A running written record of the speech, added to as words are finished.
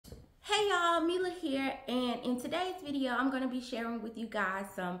Hey y'all, Mila here, and in today's video I'm going to be sharing with you guys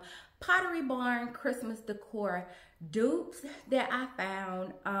some Pottery Barn Christmas decor dupes that I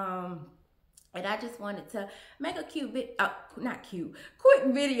found, and I just wanted to make a quick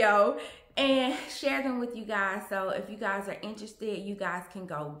video and share them with you guys. So if you guys are interested, you guys can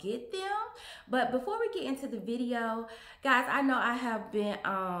go get them. But before we get into the video, guys, I know I have been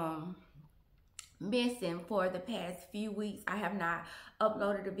missing for the past few weeks. I have not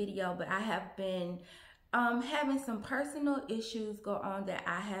uploaded a video, but I have been having some personal issues go on that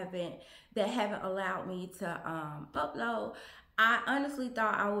haven't allowed me to upload. I honestly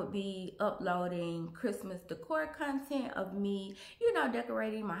thought I would be uploading Christmas decor content of me, you know,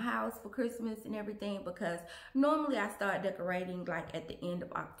 decorating my house for Christmas and everything, because normally I start decorating like at the end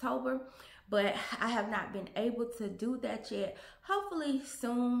of October. But I have not been able to do that yet. Hopefully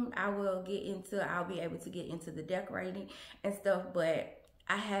soon I'll be able to get into the decorating and stuff, but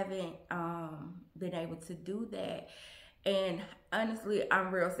I haven't been able to do that. And honestly,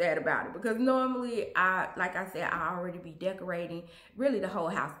 I'm real sad about it, because normally like I said, I already be decorating. Really the whole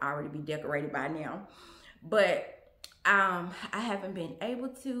house already be decorated by now. But I haven't been able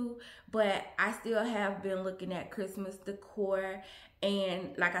to, but I still have been looking at Christmas decor.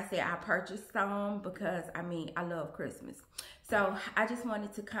 And like I said, I purchased some because I love Christmas. So I just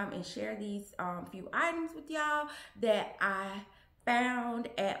wanted to come and share these few items with y'all that I found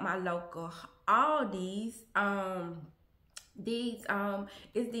at my local Aldi's. These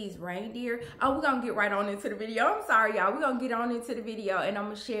reindeer. Oh, we're gonna get right on into the video. I'm sorry, y'all. We're gonna get on into the video, and I'm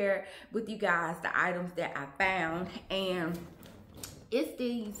gonna share with you guys the items that I found. And it's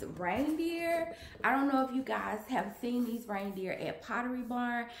these reindeer. I don't know if you guys have seen these reindeer at Pottery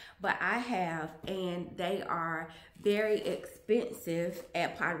Barn, but I have, and they are very expensive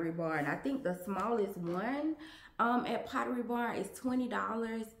at Pottery Barn. I think the smallest one at Pottery Barn is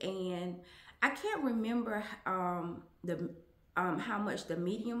 $20, and I can't remember how much the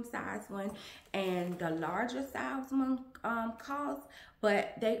medium size one and the larger size one cost,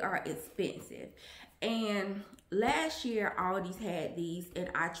 but they are expensive. And last year Aldi's had these,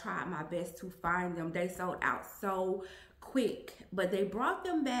 and I tried my best to find them. They sold out so quick, but they brought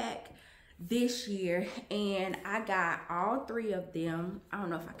them back this year, and I got all three of them. I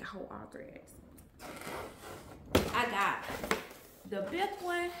don't know if I can hold all three. I got the big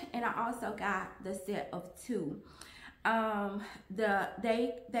one, and I also got the set of two. They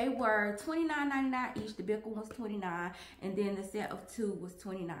were $29.99 each. The big one was $29, and then the set of two was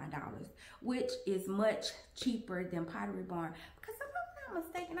 $29, which is much cheaper than Pottery Barn. Because if I'm not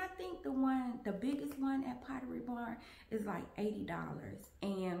mistaken, I think the biggest one at Pottery Barn is like $80.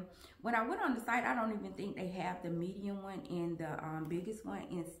 And when I went on the site, I don't even think they have the medium one and the biggest one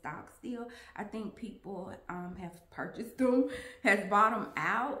in stock still. I think people have purchased them, has bought them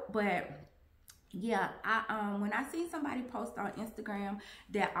out, but yeah, when I seen somebody post on Instagram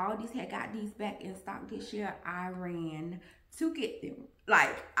that Aldi's had got these back in stock this year, I ran to get them.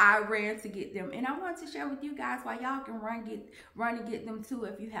 I ran to get them, and I wanted to share with you guys why y'all can run and get them too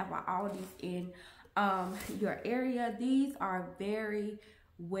if you have an Aldi's in your area. These are very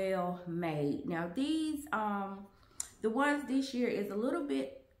well made. Now these the ones this year is a little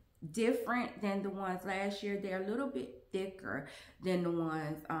bit different than the ones last year. They're a little bit thicker than the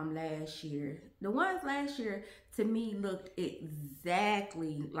ones last year. The ones last year to me looked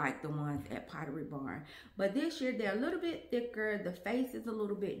exactly like the ones at Pottery Barn, but this year they're a little bit thicker. The face is a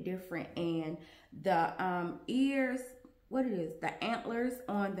little bit different, and the ears, the antlers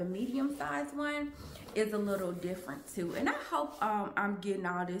on the medium sized one is a little different too. And I hope I'm getting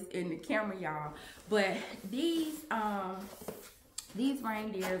all this in the camera, y'all, but these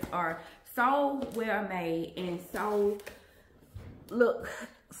reindeers are so well made and look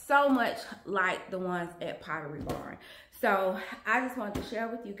so much like the ones at Pottery Barn. So I just wanted to share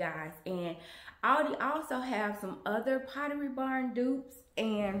with you guys. And Aldi also have some other Pottery Barn dupes,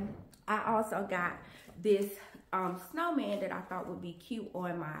 and I also got this snowman that I thought would be cute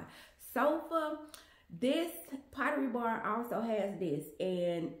on my sofa. This Pottery Barn also has this,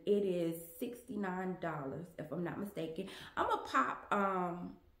 and it is $69 if I'm not mistaken. I'm gonna pop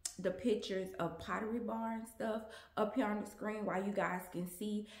the pictures of Pottery Barn stuff up here on the screen while you guys can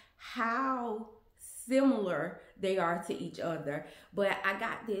see how similar they are to each other. But I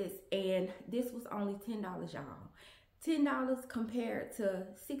got this, and this was only $10, y'all. $10 compared to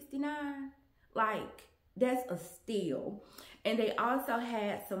 $69, like that's a steal. And they also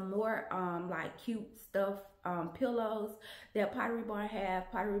had some more like cute stuff, pillows that Pottery Barn have.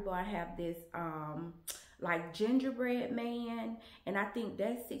 Pottery Barn have this like gingerbread man, and I think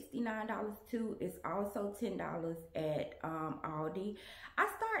that's $69 too. It's also $10 at Aldi. I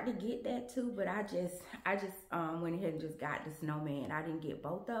started to get that too, but I just went ahead and just got the snowman. I didn't get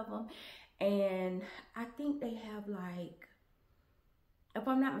both of them. And I think they have, like, if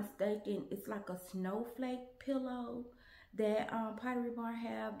I'm not mistaken, it's like a snowflake pillow that Pottery Barn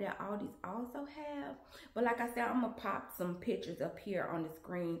have, that Aldi's also have. But like I said, I'm gonna pop some pictures up here on the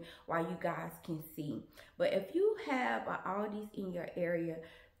screen while you guys can see. But if you have a Aldi's in your area,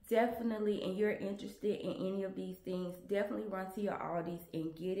 definitely, and you're interested in any of these things, definitely run to your Aldi's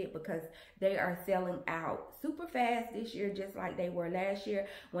and get it, because they are selling out super fast this year, just like they were last year.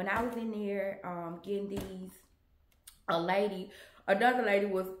 When I was in there getting these, another lady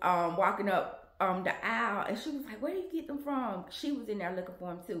was walking up the aisle, and she was like, "Where do you get them from?" She was in there looking for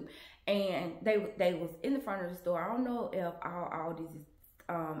them too, and they was in the front of the store. I don't know if all Aldi's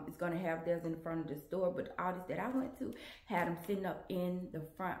is gonna have theirs in the front of the store, but the Aldi's that I went to had them sitting up in the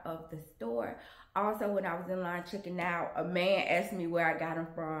front of the store. Also, when I was in line checking out, a man asked me where I got them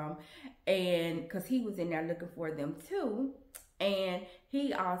from, and because he was in there looking for them too, and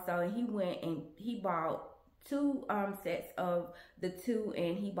he went and he bought 2 sets of the 2,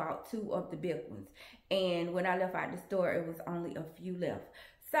 and he bought 2 of the big ones. And when I left out the store, it was only a few left.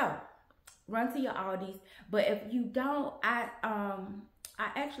 So run to your Aldi's. But if you don't, I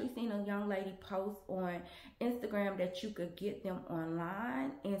actually seen a young lady post on Instagram that you could get them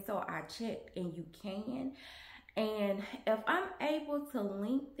online, and so I checked, and you can. And if I'm able to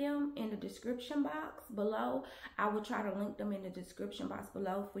link them in the description box below, I will try to link them in the description box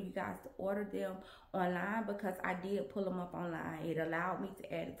below for you guys to order them online, because I did pull them up online. It allowed me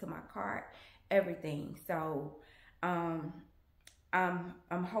to add it to my cart, everything. So I'm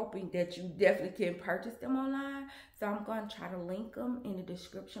hoping that you definitely can purchase them online. So I'm going to try to link them in the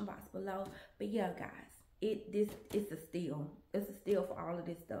description box below. But yeah, guys, it's a steal. It's a steal for all of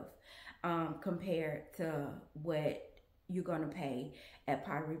this stuff. Compared to what you're gonna pay at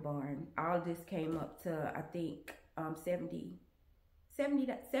Pottery Barn. All this came up to, I think, $70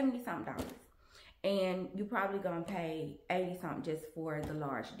 something, and you're probably gonna pay 80 something just for the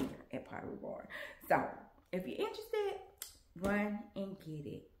large dinner at Pottery Barn. So if you're interested, run and get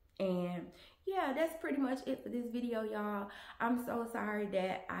it. And yeah, that's pretty much it for this video, y'all. I'm so sorry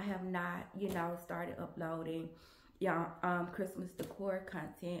that I have not, started uploading Christmas decor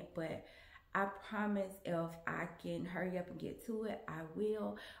content, but I promise if I can hurry up and get to it, I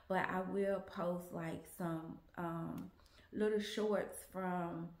will. But I will post like some little shorts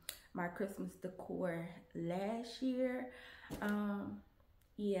from my Christmas decor last year.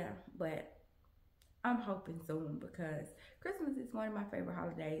 Yeah, but I'm hoping soon, because Christmas is one of my favorite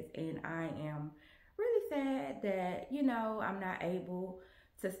holidays, and I am really sad that, I'm not able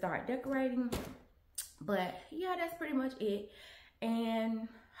to start decorating. But yeah, that's pretty much it, and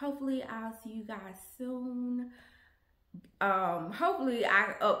hopefully I'll see you guys soon. Hopefully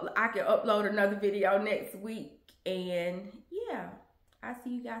I can upload another video next week, and yeah, I'll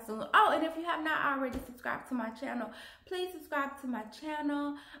see you guys soon. Oh, and if you have not already subscribed to my channel, please subscribe to my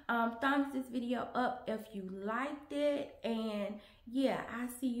channel. Thumbs this video up if you liked it, and yeah, I'll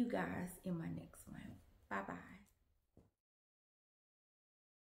see you guys in my next one. Bye bye.